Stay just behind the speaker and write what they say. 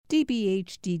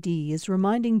DBHDD is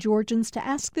reminding Georgians to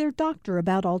ask their doctor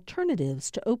about alternatives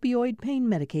to opioid pain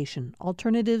medication.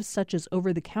 Alternatives such as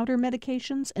over-the-counter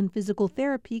medications and physical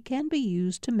therapy can be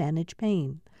used to manage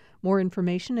pain. More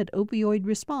information at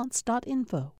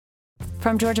opioidresponse.info.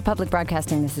 From Georgia Public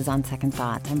Broadcasting, this is On Second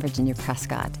Thought. I'm Virginia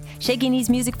Prescott. Shaky Knees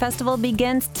Music Festival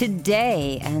begins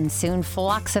today, and soon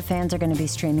flocks of fans are going to be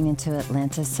streaming into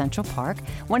Atlanta's Central Park.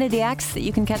 One of the acts that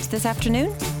you can catch this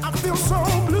afternoon? I feel so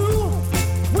blue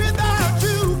without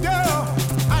you, girl.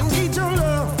 I need your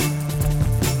love.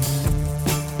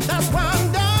 That's why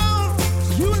I'm down.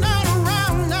 You're not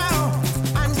around now.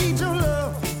 I need your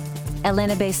love.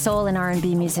 Atlanta-based soul and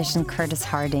R&B musician Curtis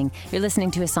Harding. You're listening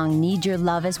to his song Need Your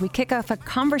Love as we kick off a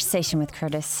conversation with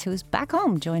Curtis, who's back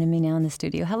home joining me now in the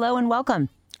studio. Hello and welcome.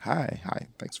 Hi.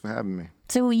 Thanks for having me.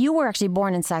 So you were actually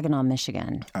born in Saginaw,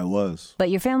 Michigan. I was. But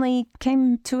your family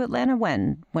came to Atlanta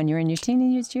when? When you were in your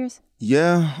teenage years?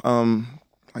 Yeah,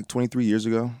 like 23 years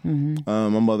ago. Mm-hmm.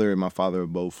 My mother and my father are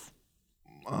both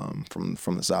from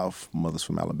the South. My mother's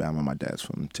from Alabama. My dad's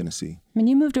from Tennessee. I mean,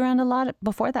 you moved around a lot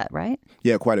before that, right?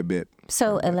 Yeah, quite a bit.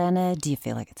 So Atlanta, do you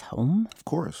feel like it's home? Of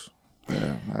course.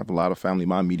 Yeah, I have a lot of family.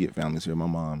 My immediate family's here. My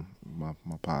mom, my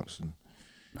pops, and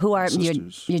who are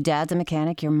sisters. Your dad's a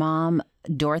mechanic. Your mom,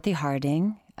 Dorothy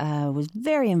Harding, was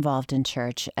very involved in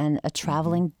church and a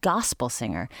traveling gospel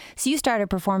singer. So you started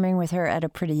performing with her at a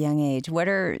pretty young age. What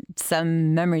are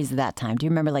some memories of that time? Do you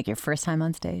remember like your first time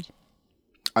on stage?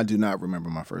 I do not remember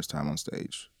my first time on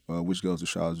stage, which goes to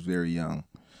show I was very young.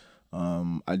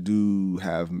 I do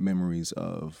have memories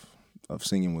of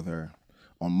singing with her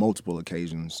on multiple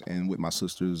occasions and with my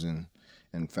sisters and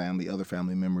family, other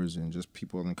family members, and just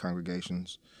people in the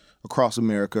congregations across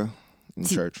America in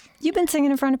church. You've been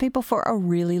singing in front of people for a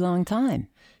really long time.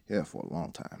 Yeah, for a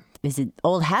long time. Is it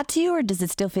old hat to you, or does it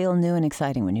still feel new and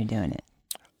exciting when you're doing it?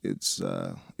 It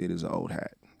is an old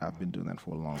hat. I've been doing that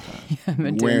for a long time. I've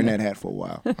been wearing that hat for a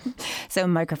while. So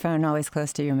microphone always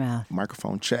close to your mouth.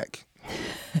 Microphone check.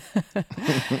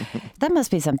 That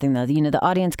must be something, though. You know, the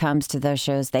audience comes to those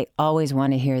shows. They always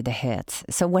want to hear the hits.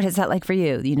 So what is that like for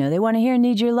you? You know, they want to hear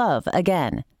Need Your Love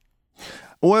again.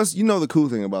 Well, the cool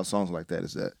thing about songs like that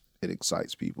is that it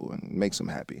excites people and makes them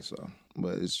happy. So,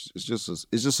 but it's just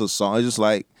a song. It's just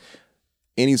like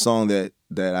any song that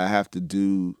I have to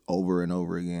do over and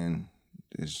over again.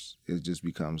 It just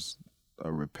becomes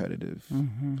a repetitive,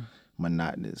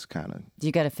 monotonous kind of.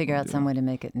 You got to figure out some way to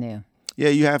make it new. Yeah,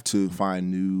 you have to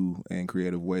find new and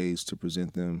creative ways to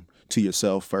present them to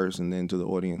yourself first and then to the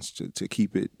audience to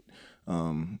keep it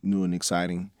new and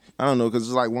exciting. I don't know, because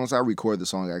it's like once I record the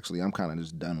song, actually, I'm kind of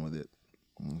just done with it.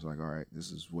 And it's like, all right,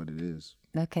 this is what it is.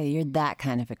 Okay, you're that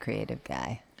kind of a creative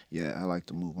guy. Yeah, I like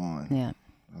to move on. Yeah.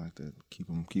 I like to keep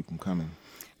them coming.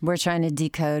 We're trying to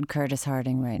decode Curtis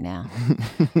Harding right now.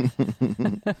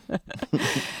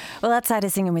 Well, outside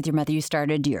of singing with your mother, you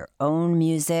started your own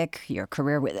music, your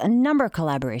career with a number of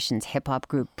collaborations, hip-hop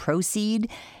group Proceed,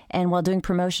 and while doing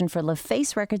promotion for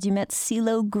LaFace Records, you met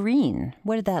CeeLo Green.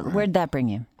 Where did that bring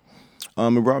you?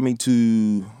 It brought me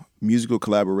to musical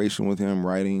collaboration with him,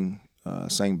 writing,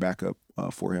 sang backup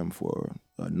for him for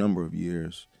a number of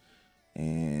years,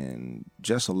 and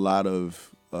just a lot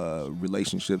of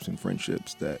relationships and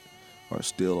friendships that are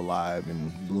still alive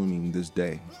and blooming this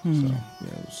day. So yeah,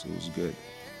 it was good.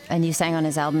 And you sang on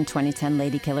his album 2010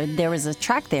 Lady Killer. There was a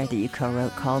track there that you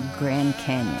co-wrote called Grand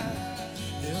Canyon.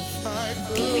 If I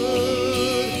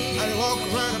could, I'd walk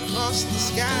right across the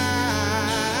sky.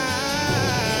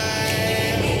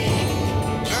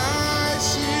 I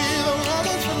see the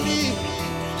woman for me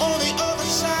on the other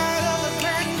side of the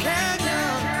Grand Canyon.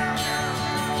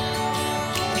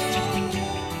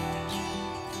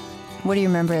 What do you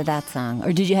remember of that song?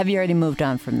 Or have you already moved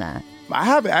on from that? I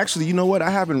haven't actually. You know what? I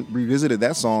haven't revisited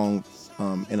that song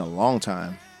in a long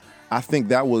time. I think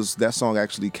that song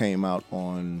actually came out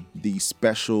on the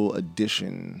special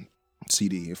edition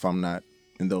CD. If I'm not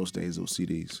in those days, those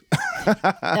CDs.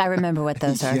 I remember what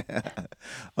those are.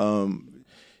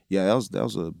 Yeah, that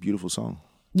was a beautiful song.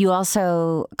 You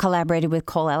also collaborated with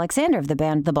Cole Alexander of the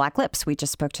band The Black Lips. We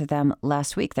just spoke to them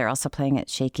last week. They're also playing at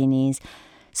Shaky Knees.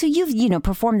 So you've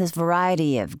performed this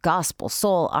variety of gospel,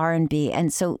 soul, R&B,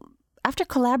 and so after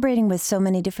collaborating with so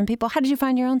many different people, how did you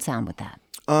find your own sound with that?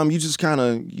 You just kind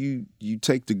of you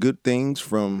take the good things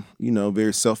from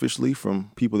very selfishly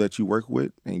from people that you work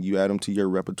with, and you add them to your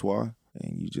repertoire,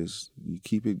 and you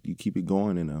keep it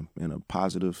going in a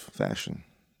positive fashion.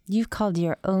 You've called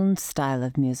your own style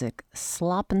of music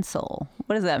slop and soul.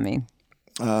 What does that mean?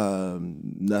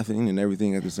 Nothing and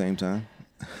everything at the same time.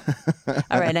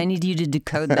 All right, I need you to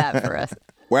decode that for us.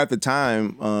 Well, at the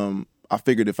time, I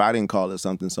figured if I didn't call it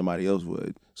something, somebody else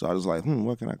would. So I was like,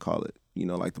 what can I call it? You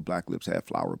know, like the Black Lips had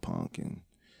Flower Punk and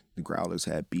the Growlers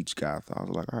had Beach Goth. I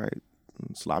was like, all right,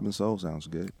 Sloppin' Soul sounds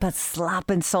good. But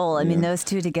Sloppin' Soul, I mean, those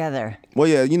two together. Well,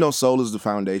 yeah, you know, soul is the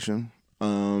foundation.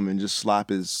 And just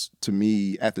slop is, to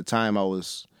me, at the time I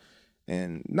was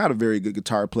and not a very good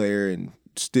guitar player and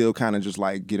still kind of just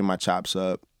like getting my chops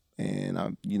up.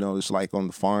 And, you know, it's like on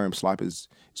the farm, slop is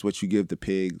what you give the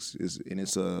pigs. And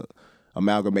it's a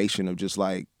amalgamation of just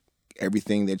like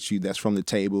everything that's from the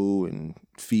table and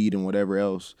feed and whatever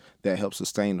else that helps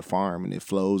sustain the farm. And it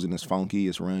flows and it's funky,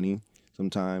 it's runny.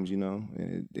 Sometimes, you know,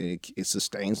 and it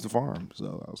sustains the farm.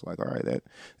 So I was like, all right,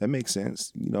 that makes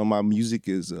sense. You know, my music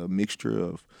is a mixture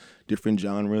of different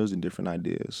genres and different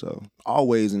ideas. So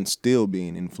always and still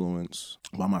being influenced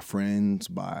by my friends,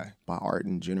 by art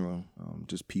in general,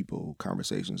 just people,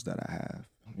 conversations that I have.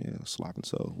 Yeah, Sloppin'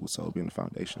 Soul, with soul being the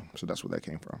foundation. So that's where that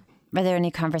came from. Are there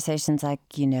any conversations like,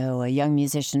 you know, a young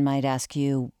musician might ask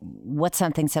you, what's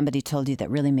something somebody told you that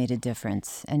really made a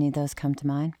difference? Any of those come to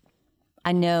mind?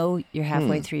 I know you're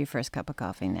halfway through your first cup of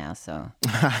coffee now, so.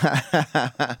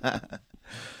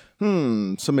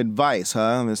 Some advice,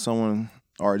 huh? There's someone,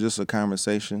 or just a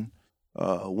conversation.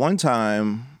 One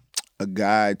time, a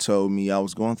guy told me I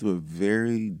was going through a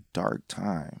very dark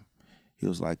time. He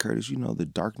was like, Curtis, you know, the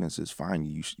darkness is fine.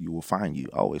 You will find you,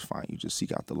 always find you. Just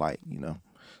seek out the light, you know?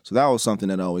 So that was something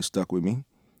that always stuck with me.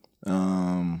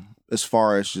 As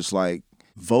far as just like,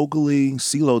 vocally,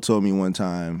 CeeLo told me one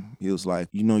time, he was like,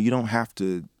 you know, you don't have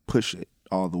to push it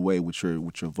all the way with your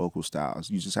vocal styles.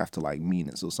 You just have to like mean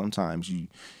it. So sometimes you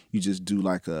just do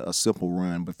like a simple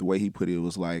run, but the way he put it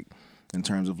was like, in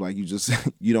terms of like,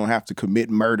 you don't have to commit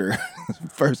murder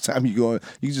first time you go,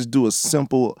 you just do a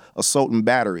simple assault and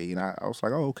battery. And I was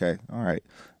like, oh, okay, all right.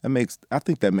 I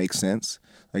think that makes sense.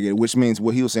 Like, which means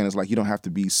what he was saying is like, you don't have to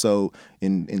be so,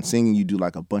 in singing, you do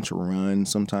like a bunch of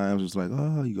runs sometimes. It's like,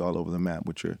 oh, you go all over the map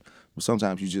but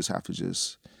sometimes you just have to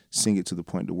just sing it to the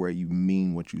point to where you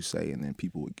mean what you say and then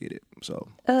people would get it. So.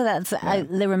 Oh,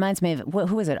 that reminds me of,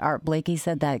 who was it? Art Blakey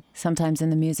said that sometimes in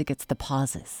the music it's the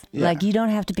pauses. Yeah. Like you don't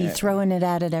have to be throwing it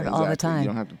at it all the time. You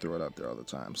don't have to throw it out there all the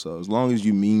time. So as long as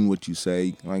you mean what you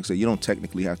say, like I said, you don't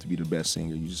technically have to be the best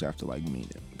singer. You just have to like mean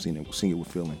it. Sing it with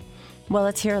feeling. Well,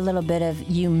 let's hear a little bit of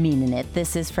you meaning it.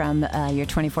 This is from your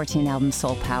 2014 album,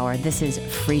 Soul Power. This is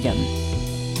Freedom.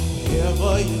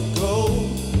 Wherever you go,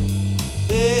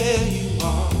 there you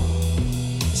are,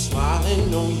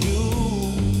 smiling on you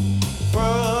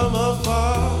from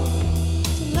afar.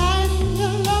 Tonight you're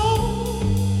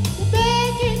alone, you're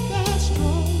begging that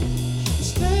strong, you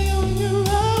stay on your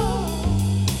own,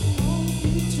 it won't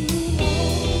be too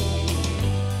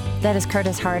long. That is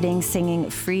Curtis Harding singing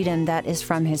Freedom. That is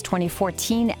from his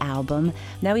 2014 album.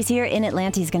 Now he's here in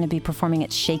Atlanta. He's going to be performing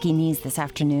at Shaky Knees this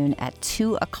afternoon at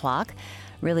 2 o'clock.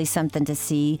 Really something to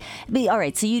see. All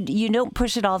right, so you don't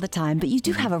push it all the time, but you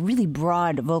do have a really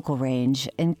broad vocal range,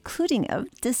 including a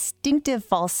distinctive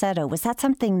falsetto. Was that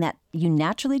something that you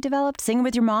naturally developed, singing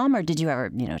with your mom, or did you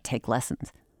ever, take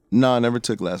lessons? No, I never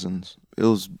took lessons. It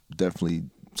was definitely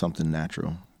something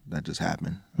natural that just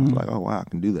happened. I was like, oh, wow, I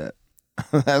can do that.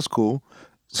 That's cool.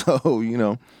 So,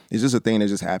 it's just a thing that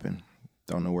just happened.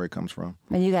 Don't know where it comes from.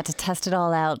 And you got to test it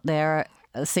all out there,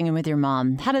 singing with your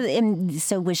mom.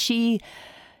 So was she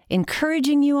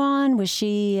encouraging you on? Was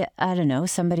she, I don't know,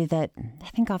 somebody that, I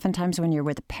think oftentimes when you're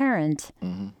with a parent,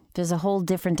 there's a whole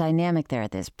different dynamic there.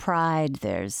 There's pride,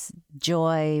 there's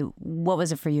joy. What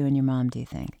was it for you and your mom, do you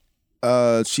think?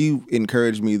 She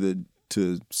encouraged me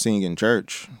to sing in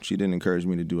church. She didn't encourage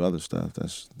me to do other stuff.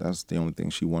 That's the only thing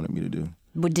she wanted me to do.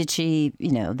 But did she,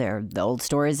 there are the old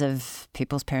stories of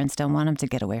people's parents don't want them to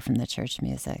get away from the church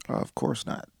music. Of course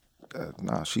not.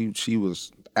 No, she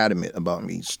was adamant about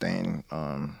me staying,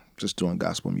 just doing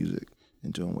gospel music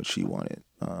and doing what she wanted,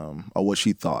 or what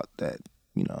she thought that,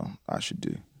 I should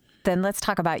do. Then let's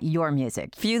talk about your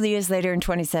music. A few years later in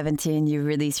 2017, you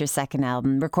release your second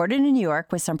album, recorded in New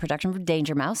York with some production from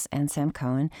Danger Mouse and Sam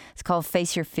Cohen. It's called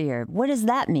Face Your Fear. What does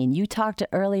that mean? You talked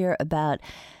earlier about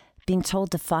being told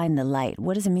to find the light.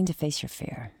 What does it mean to face your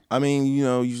fear? I mean,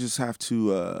 you just have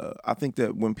to, I think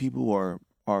that when people are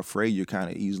afraid, you're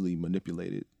kind of easily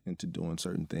manipulated into doing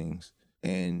certain things.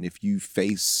 And if you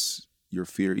face your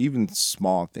fear, even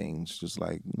small things, just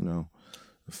like,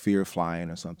 fear of flying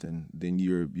or something, then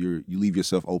you leave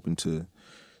yourself open to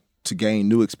gain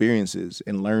new experiences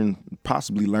and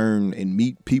possibly learn and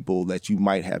meet people that you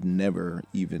might have never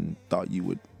even thought you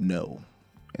would know.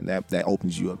 And that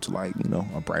opens you up to like,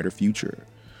 a brighter future,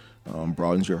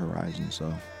 broadens your horizon.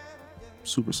 So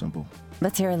super simple.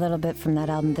 Let's hear a little bit from that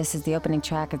album. This is the opening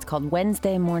track. It's called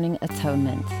Wednesday Morning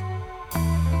Atonement.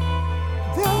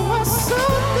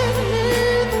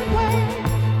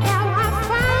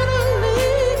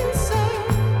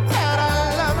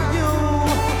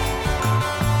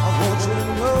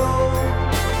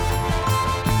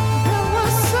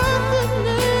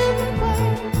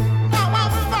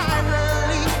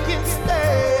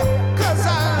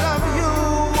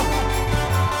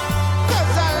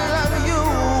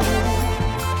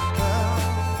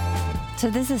 So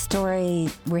this is a story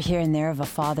we're hearing there of a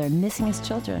father missing his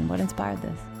children. What inspired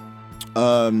this?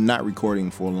 Not recording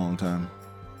for a long time.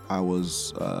 I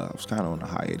was kind of on a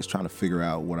hiatus, trying to figure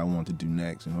out what I wanted to do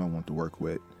next and who I want to work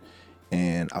with.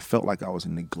 And I felt like I was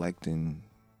neglecting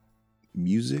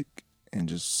music and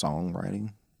just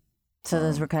songwriting. So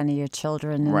those were kind of your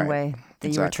children in right. a way that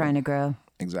Exactly. you were trying to grow.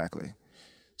 Exactly.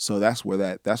 So that's where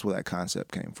that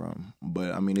concept came from.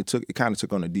 But I mean, it kind of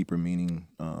took on a deeper meaning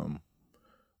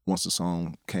once the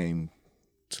song came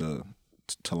to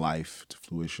life, to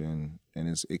fruition,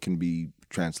 and it can be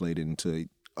translated into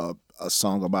a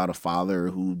song about a father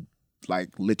who, like,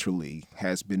 literally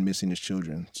has been missing his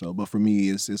children. So, but for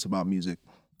me, it's about music.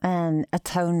 And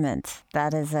atonement.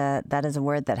 That is a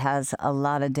word that has a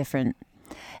lot of different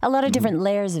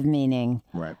layers of meaning.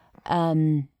 Right.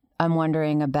 I'm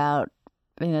wondering about,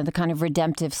 the kind of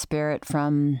redemptive spirit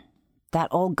from that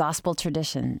old gospel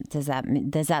tradition. Does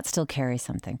that still carry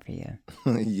something for you?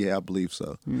 Yeah, I believe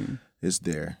so. It's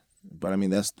there. But I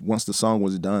mean, once the song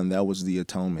was done, that was the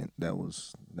atonement. That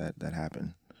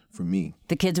happened for me.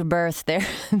 The kids were birthed there.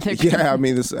 Yeah, I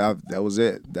mean, that was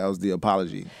it. That was the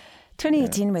apology.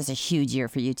 2018 was a huge year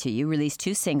for you too. You released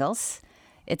 2 singles,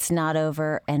 It's Not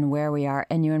Over and Where We Are,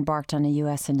 and you embarked on a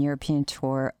U.S. and European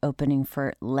tour opening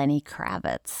for Lenny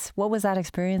Kravitz. What was that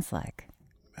experience like?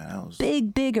 Man, that was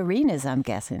big arenas, I'm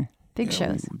guessing. Big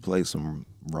shows. We played some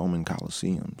Roman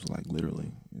Coliseums, like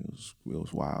literally. It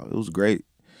was wild. It was great.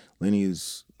 Lenny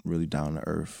is really down to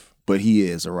earth, but he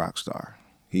is a rock star.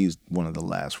 He's one of the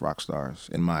last rock stars,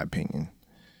 in my opinion,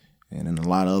 and in a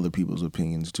lot of other people's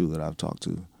opinions too that I've talked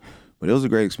to. But it was a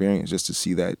great experience just to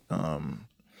see that,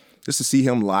 just to see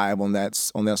him live on that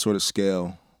sort of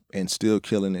scale and still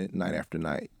killing it night after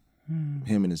night.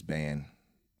 Him and his band.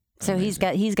 So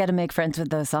Amazing. he's got to make friends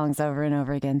with those songs over and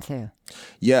over again too.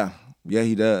 Yeah,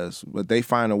 he does. But they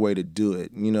find a way to do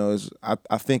it.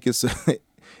 I think it's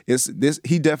this.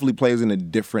 He definitely plays in a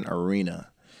different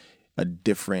arena,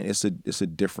 It's a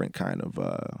different kind of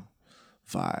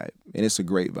vibe, and it's a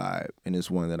great vibe, and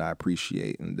it's one that I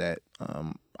appreciate, and that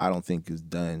I don't think is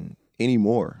done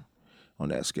anymore on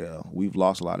that scale. We've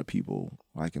lost a lot of people,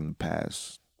 like in the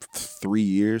past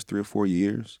 3 or 4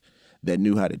 years, that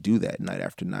knew how to do that night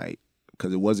after night,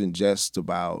 because it wasn't just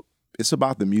about. It's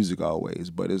about the music always,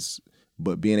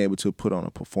 but being able to put on a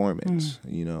performance,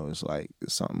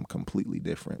 it's something completely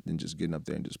different than just getting up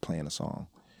there and just playing a song.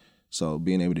 So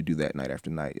being able to do that night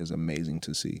after night is amazing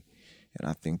to see. And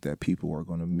I think that people are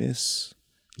going to miss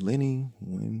Lenny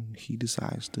when he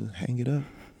decides to hang it up.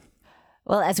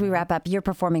 Well, as we wrap up, you're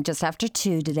performing just after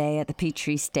 2 today at the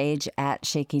Peachtree Stage at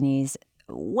Shaky Knees.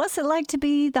 What's it like to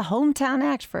be the hometown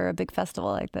act for a big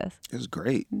festival like this? It's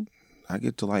great. I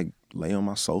get to lay on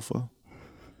my sofa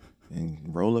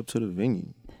and roll up to the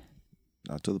venue,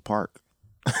 to the park,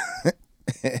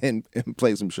 and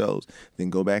play some shows, then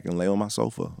go back and lay on my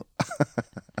sofa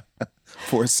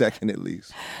for a second at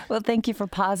least. Well, thank you for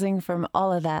pausing from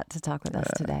all of that to talk with us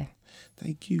today.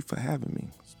 Thank you for having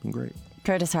me. It's been great.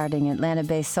 Curtis Harding,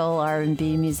 Atlanta-based soul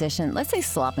R&B musician, let's say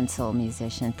slop and soul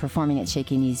musician, performing at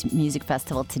Shaky Knees Music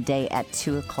Festival today at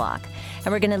 2 o'clock. And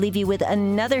we're going to leave you with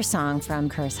another song from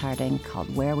Curtis Harding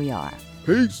called Where We Are.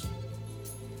 Peace.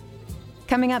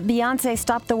 Coming up, Beyonce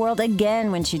stopped the world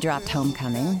again when she dropped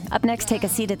Homecoming. Up next, take a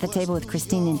seat at the table with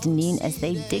Christine and Deneen as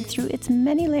they dig through its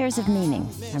many layers of meaning.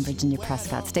 I'm Virginia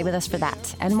Prescott. Stay with us for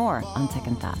that and more on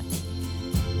Second Thought.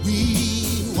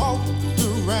 We walked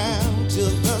around till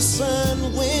the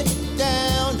sun went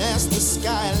down as the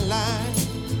skyline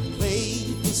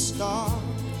played the stars.